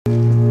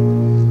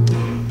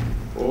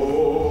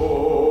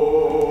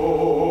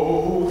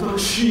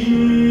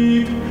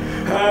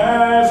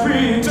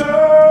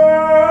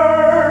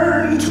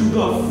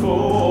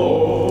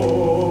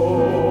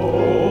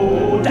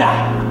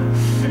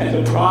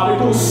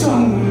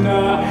sun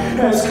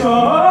has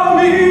come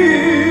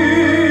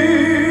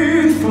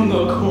in from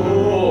the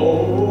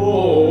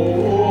cold.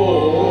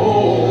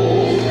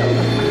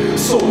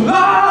 So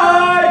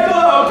like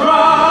the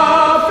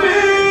prophets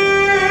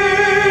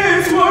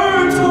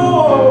were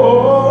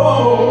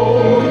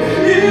told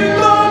in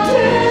the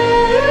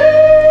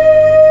days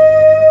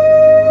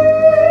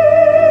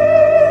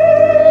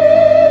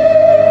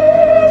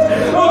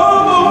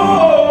of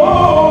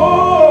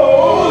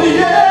old,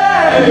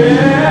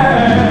 yeah.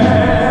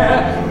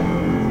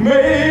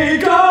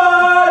 Make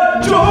a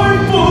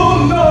joyful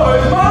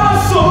noise,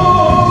 my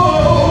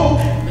soul.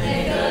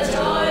 Make a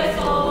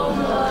joyful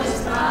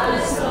noise, my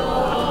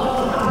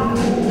soul.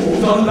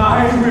 The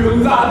lion will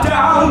lie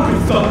down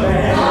with the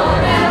lamb,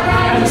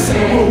 and the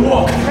saint will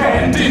walk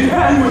hand in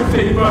hand with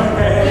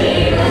Abraham.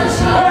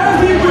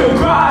 And he will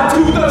cry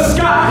to the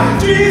sky,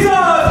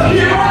 Jesus,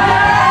 here I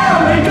am.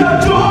 Make a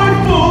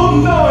joyful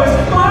noise,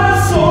 my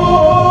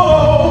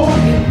soul.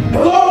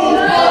 Hello.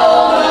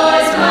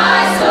 Noise,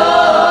 my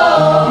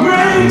soul.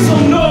 Make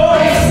some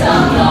noise.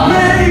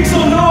 Make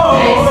some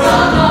noise.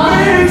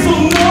 Make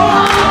some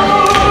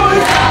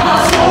noise. My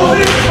soul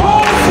is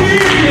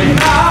singing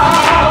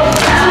now.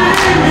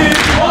 Sing it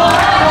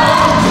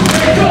loud.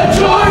 Make a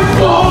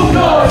joyful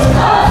noise.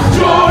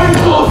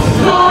 Joyful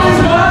noise,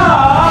 my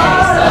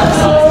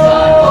soul.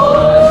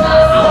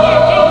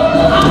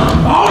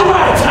 All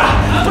right,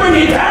 bring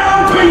it down,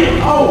 bring it.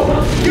 Oh,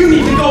 you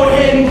need to go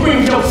ahead and bring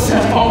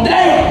yourself on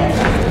down.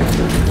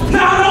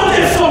 Now I know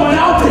there's someone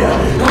out there.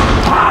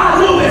 I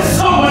know there's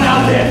someone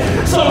out there.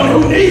 Someone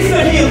who needs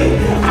the healing.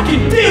 I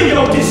can feel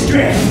your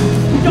distress.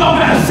 Y'all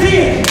gotta see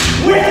it.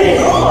 With it.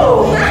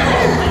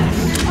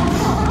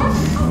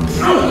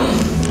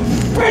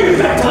 Bring me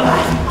back to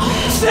life.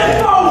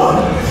 Step forward.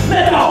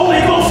 Let the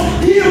Holy Ghost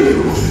heal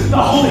you. The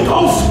Holy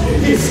Ghost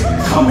is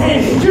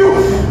commanding you.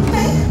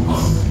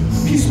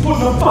 He's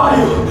putting a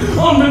fire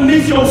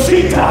underneath your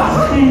seat. Feel it,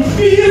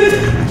 feel it,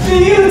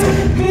 feel it,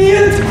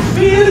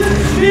 feel it,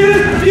 feel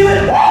it, feel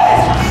it.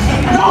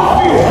 No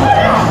fear.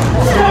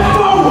 Step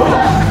forward.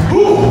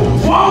 Who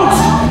wants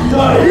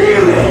the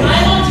healing? I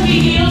want to be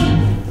healed.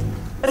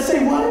 Let's say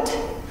what?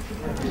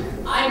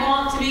 I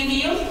want to be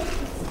healed.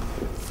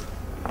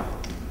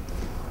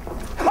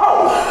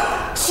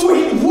 Oh,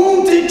 sweet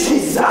wounded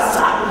Jesus. Now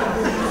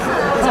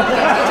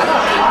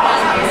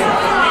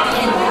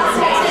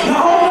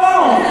hold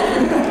on.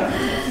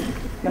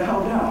 Now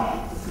hold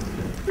on.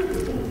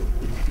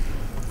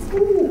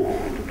 Ooh,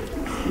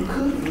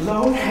 good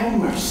Lord have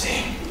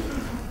mercy.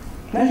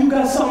 Now you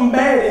got something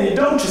bad in you,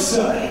 don't you,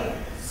 son?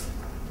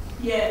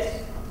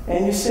 Yes.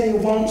 And you say you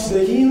wants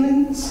the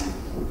healings?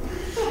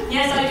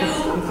 Yes, I do.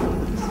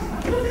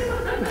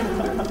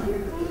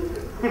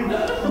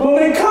 Well,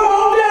 then come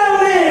on down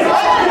there.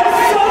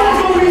 There's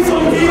gonna be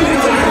some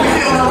healings.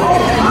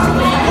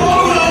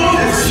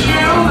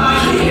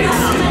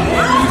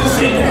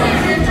 Sit down.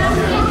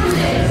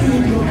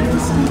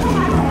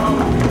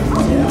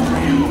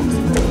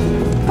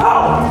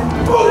 Oh,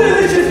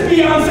 bootylicious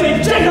Beyonce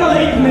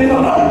jingling in the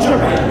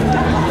lingerie.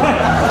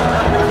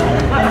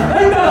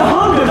 You got a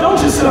hunger, don't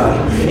you, son?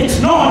 It's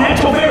gnawing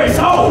at your very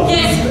soul.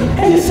 Yes.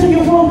 And you say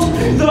you want the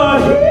healing.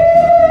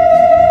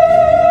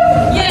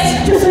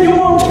 Yes. You say you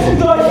want the healing.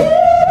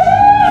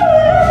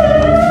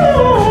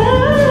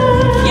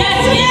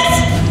 Yes, yes.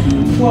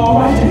 Well, all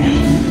right then.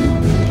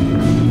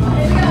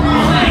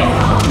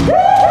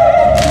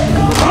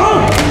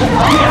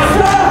 Yes,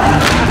 sir.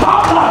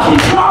 Pop lock,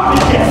 he's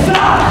dropping. Yes,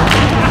 sir.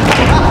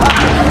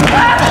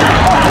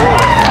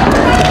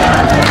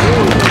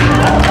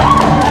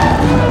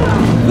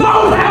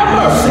 Lord have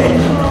mercy.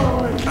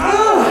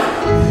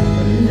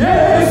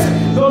 Yes,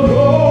 the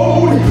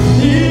Lord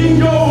in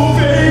your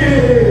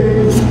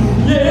veins.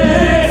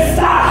 Yes,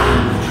 sir.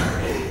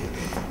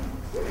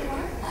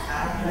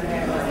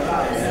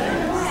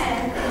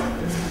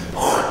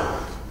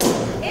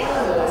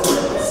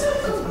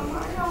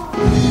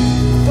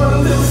 For a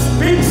little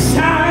spit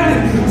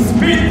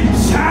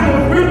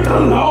shine with the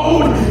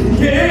Lord.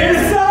 Yes,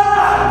 sir.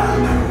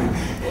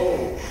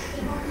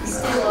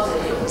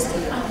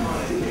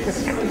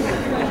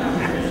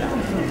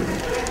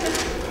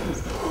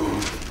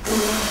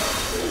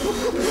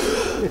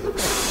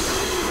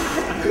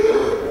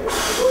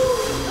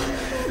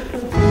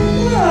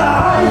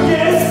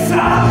 Yes,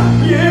 sir.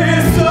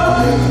 Yes,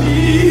 sir.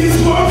 Please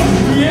work.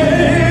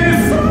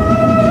 Yes, sir.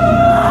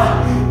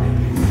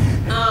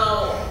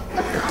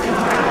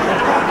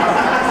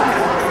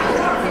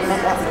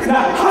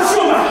 Now, hush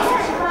your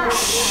mouth.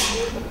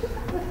 Shh.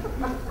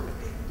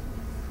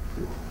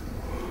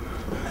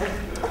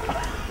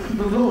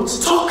 The Lord's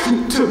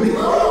talking to me.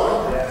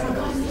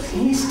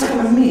 He's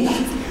telling me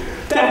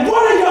that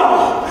one of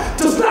y'all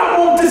does not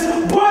want this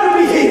boy to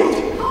be healed.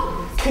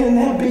 Can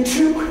that be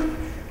true?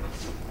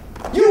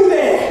 You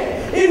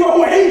there, in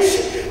row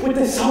H, with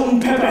the salt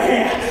and pepper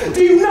hair,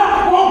 do you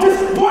not want this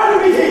boy to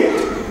be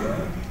healed?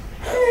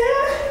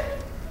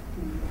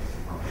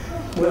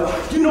 Well,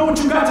 you know what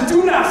you got to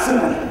do now,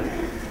 son.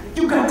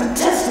 You got to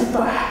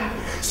testify.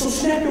 So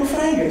snap your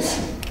fingers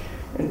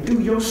and do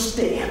your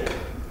step.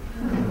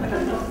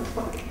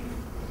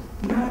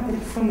 Not in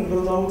front of the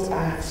Lord's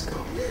eyes,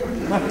 go.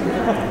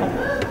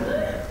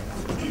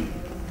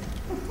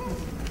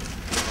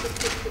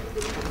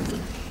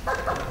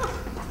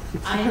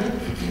 I